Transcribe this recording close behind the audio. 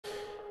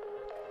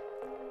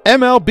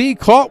MLB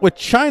caught with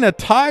China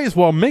ties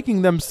while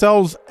making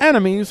themselves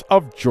enemies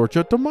of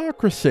Georgia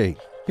democracy.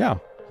 Yeah,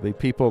 the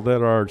people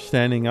that are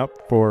standing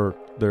up for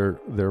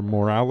their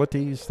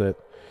moralities that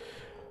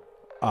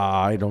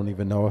I don't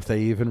even know if they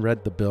even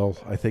read the bill.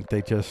 I think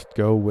they just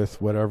go with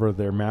whatever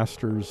their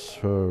masters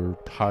or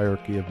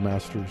hierarchy of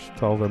masters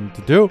tell them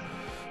to do.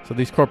 So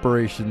these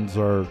corporations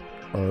are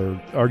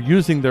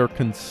using their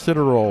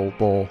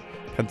considerable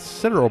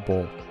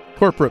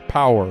corporate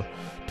power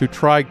to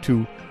try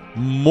to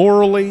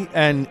morally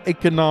and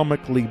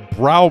economically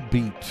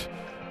browbeat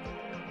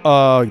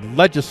a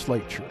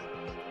legislature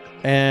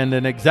and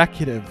an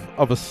executive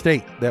of a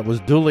state that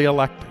was duly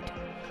elected.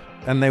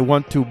 And they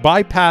want to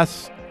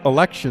bypass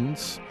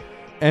elections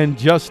and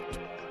just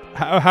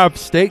have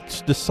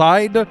states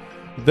decide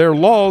their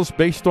laws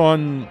based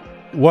on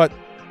what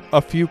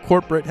a few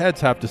corporate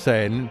heads have to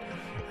say.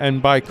 And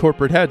by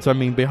corporate heads, I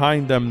mean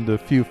behind them the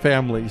few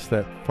families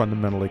that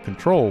fundamentally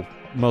control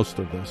most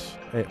of this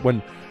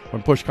when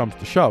push comes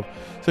to shove.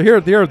 So here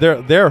are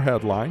their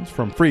headlines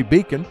from Free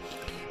Beacon.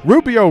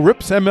 Rubio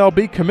rips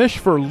MLB Commish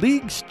for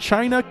league's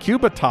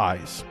China-Cuba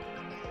ties.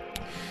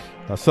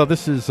 So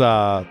this is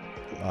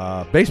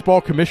baseball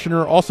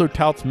commissioner also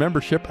touts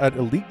membership at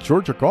elite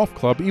Georgia golf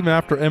club even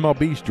after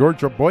MLB's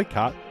Georgia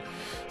boycott,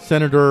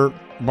 Senator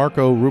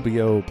Marco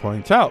Rubio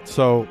points out.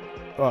 So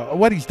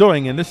what he's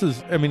doing, and this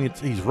is, I mean,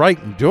 he's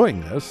right in doing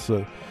this,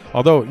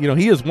 although, you know,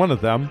 he is one of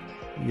them.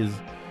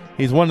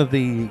 He's one of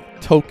the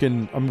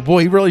token, I mean,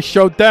 boy, he really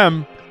showed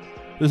them.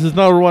 This is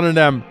another one of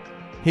them.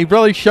 He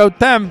really showed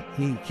them.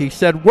 He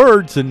said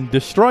words and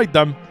destroyed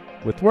them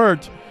with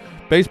words.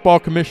 Baseball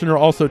commissioner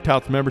also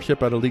touts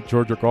membership at elite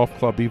Georgia golf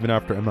club even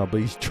after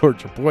MLB's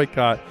Georgia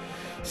boycott.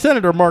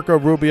 Senator Marco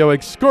Rubio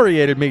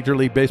excoriated Major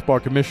League Baseball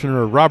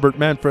Commissioner Robert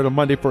Manfred on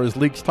Monday for his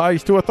league's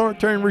ties to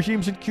authoritarian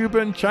regimes in Cuba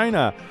and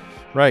China.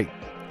 Right.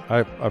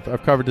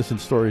 I've covered this in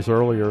stories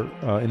earlier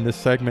in this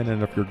segment,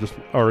 and if you're just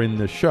in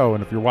this show,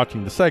 and if you're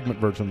watching the segment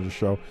version of the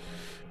show,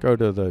 go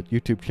to the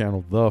YouTube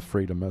channel The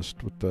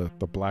Freedomist with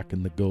the black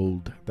and the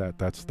gold.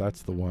 That's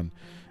the one,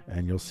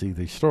 and you'll see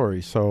these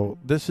stories. So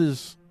this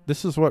is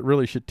what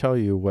really should tell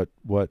you what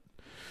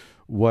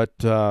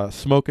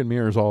smoke and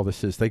mirrors all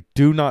this is.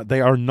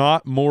 They are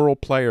not moral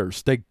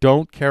players. They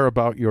don't care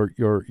about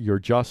your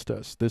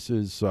justice. This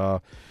is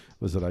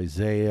was it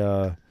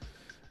Isaiah?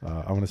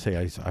 I want to say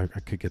I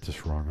could get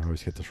this wrong. I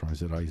always get this wrong.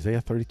 Is it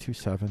Isaiah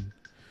 32:7?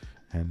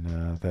 And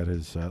that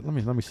is let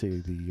me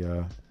see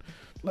the.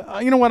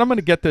 You know what? I'm going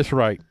to get this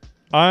right.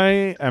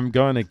 I am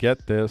going to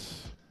get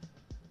this.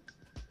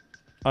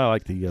 I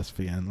like the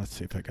ESPN. Let's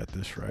see if I got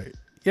this right.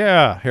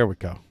 Yeah, here we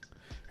go.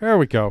 Here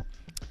we go.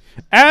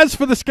 As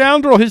for the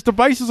scoundrel, his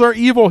devices are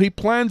evil. He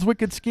plans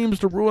wicked schemes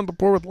to ruin the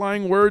poor with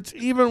lying words,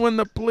 even when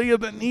the plea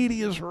of the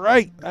needy is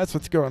right. That's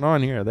what's going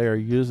on here. They are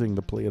using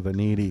the plea of the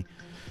needy,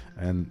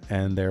 and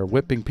they're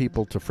whipping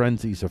people to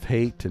frenzies of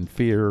hate and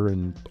fear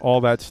and all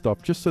that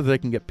stuff just so they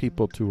can get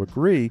people to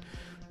agree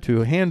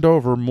to hand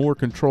over more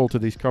control to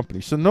these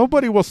companies. So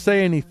nobody will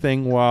say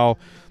anything while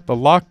the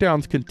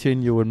lockdowns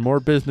continue and more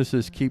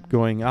businesses keep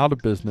going out of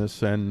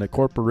business and the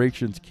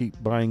corporations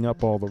keep buying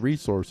up all the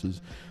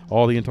resources,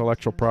 all the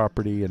intellectual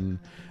property, and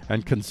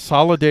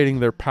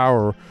consolidating their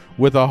power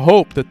with a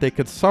hope that they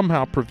could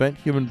somehow prevent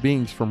human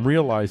beings from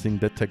realizing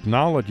that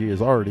technology has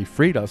already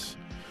freed us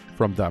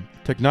from them.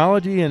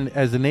 Technology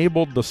has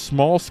enabled the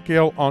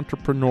small-scale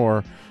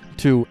entrepreneur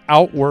to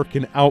outwork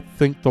and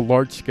outthink the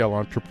large-scale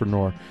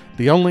entrepreneur.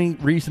 The only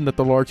reason that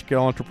the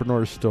large-scale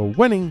entrepreneur is still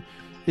winning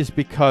is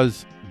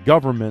because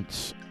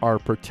governments are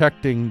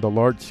protecting the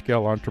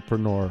large-scale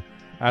entrepreneur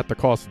at the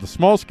cost of the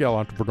small-scale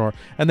entrepreneur,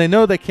 and they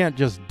know they can't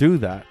just do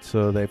that.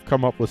 So they've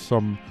come up with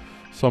some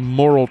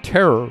moral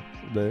terror.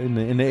 In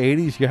the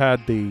 80s, you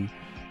had the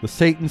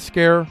Satan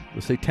scare,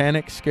 the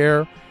satanic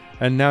scare,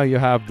 and now you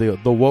have the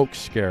woke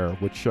scare,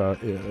 which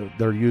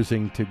they're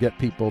using to get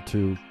people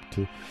to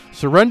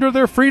surrender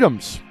their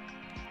freedoms.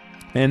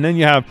 And then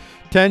you have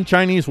 10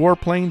 Chinese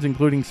warplanes,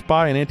 including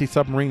spy and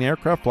anti-submarine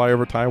aircraft, fly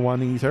over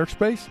Taiwanese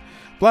airspace.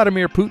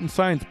 Vladimir Putin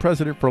signs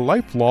President for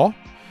Life law.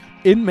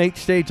 Inmate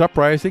stage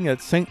uprising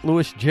at St.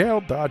 Louis jail,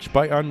 dodged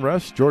by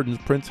unrest. Jordan's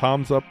Prince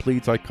Hamza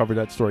pleads. I covered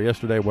that story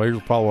yesterday. Well, here's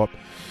a follow-up.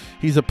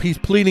 He's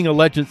pleading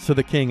allegiance to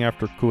the king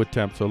after coup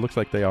attempt. So it looks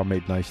like they all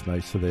made nice.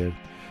 So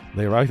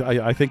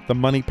I think the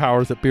money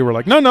powers that be were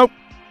like, no,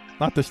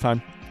 not this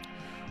time.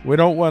 We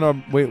don't want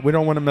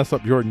to mess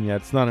up Jordan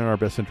yet. It's not in our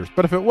best interest.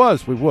 But if it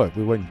was, we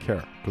wouldn't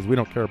care, because we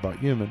don't care about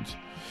humans,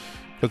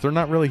 because they're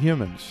not really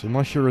humans.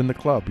 Unless you're in the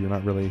club, you're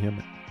not really a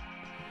human.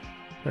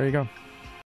 There you go.